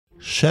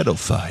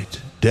SHADOWFIGHT.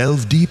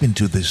 Delve deep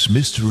into this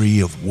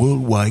mystery of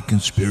worldwide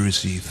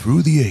conspiracy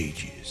through the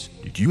ages.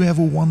 Did you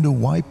ever wonder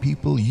why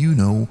people you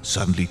know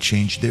suddenly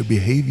change their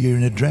behavior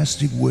in a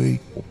drastic way,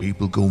 or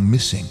people go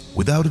missing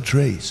without a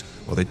trace,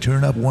 or they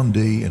turn up one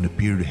day and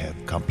appear to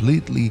have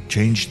completely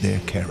changed their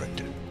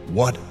character?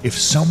 What if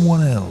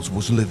someone else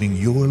was living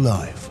your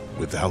life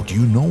without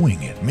you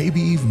knowing it, maybe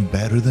even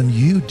better than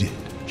you did?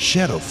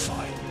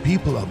 SHADOWFIGHT.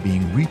 People are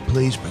being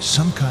replaced by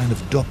some kind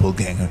of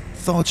doppelganger,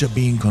 thoughts are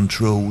being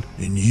controlled,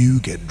 and you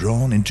get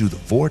drawn into the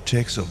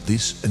vortex of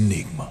this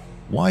enigma.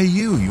 Why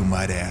you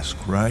might ask,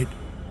 right?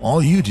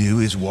 All you do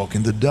is walk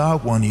in the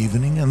dark one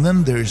evening and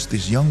then there's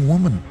this young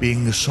woman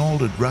being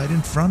assaulted right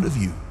in front of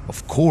you.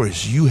 Of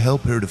course, you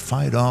help her to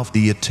fight off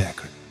the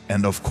attacker.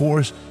 And of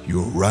course,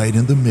 you're right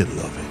in the middle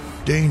of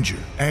it. Danger,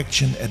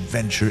 action,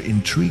 adventure,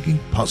 intriguing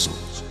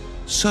puzzles.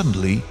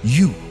 Suddenly,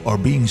 you are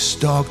being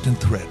stalked and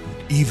threatened,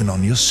 even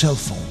on your cell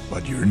phone,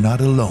 but you're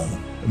not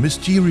alone. A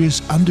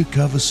mysterious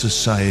undercover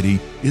society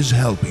is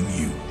helping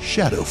you.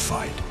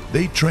 SHADOWFIGHT.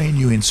 They train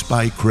you in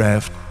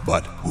spycraft,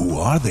 but who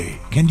are they?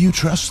 Can you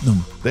trust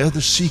them? They're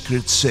the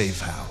secret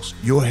safe house,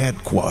 your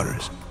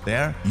headquarters.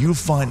 There, you'll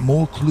find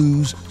more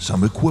clues,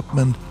 some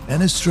equipment,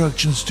 and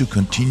instructions to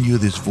continue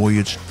this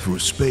voyage through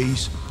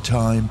space,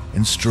 time,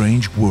 and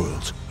strange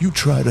worlds. You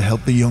try to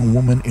help the young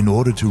woman in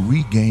order to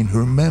regain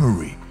her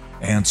memory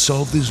and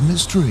solve this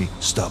mystery,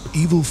 stop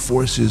evil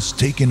forces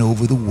taking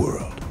over the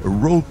world. A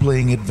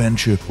role-playing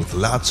adventure with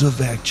lots of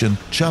action,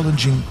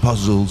 challenging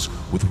puzzles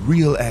with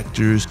real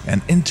actors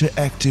and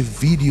interactive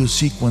video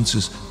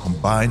sequences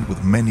combined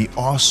with many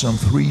awesome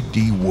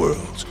 3D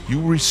worlds.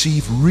 You'll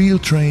receive real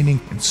training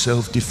in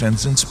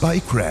self-defense and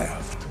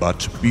spycraft.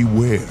 But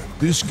beware,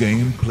 this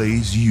game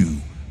plays you.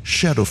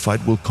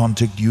 SHADOWFIGHT will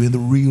contact you in the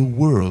real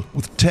world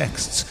with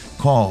texts,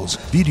 calls,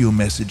 video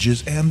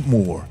messages, and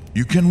more.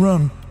 You can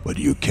run, but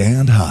you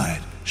can't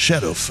hide.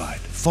 SHADOWFIGHT.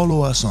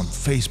 Follow us on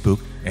Facebook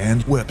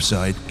and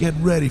website. Get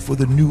ready for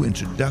the new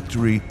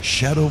introductory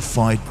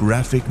SHADOWFIGHT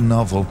graphic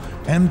novel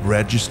and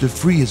register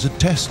free as a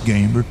test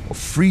gamer of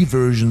free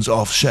versions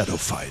of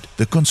SHADOWFIGHT: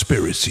 The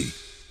Conspiracy.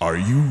 Are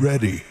you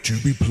ready to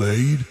be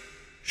played?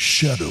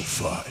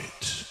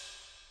 SHADOWFIGHT.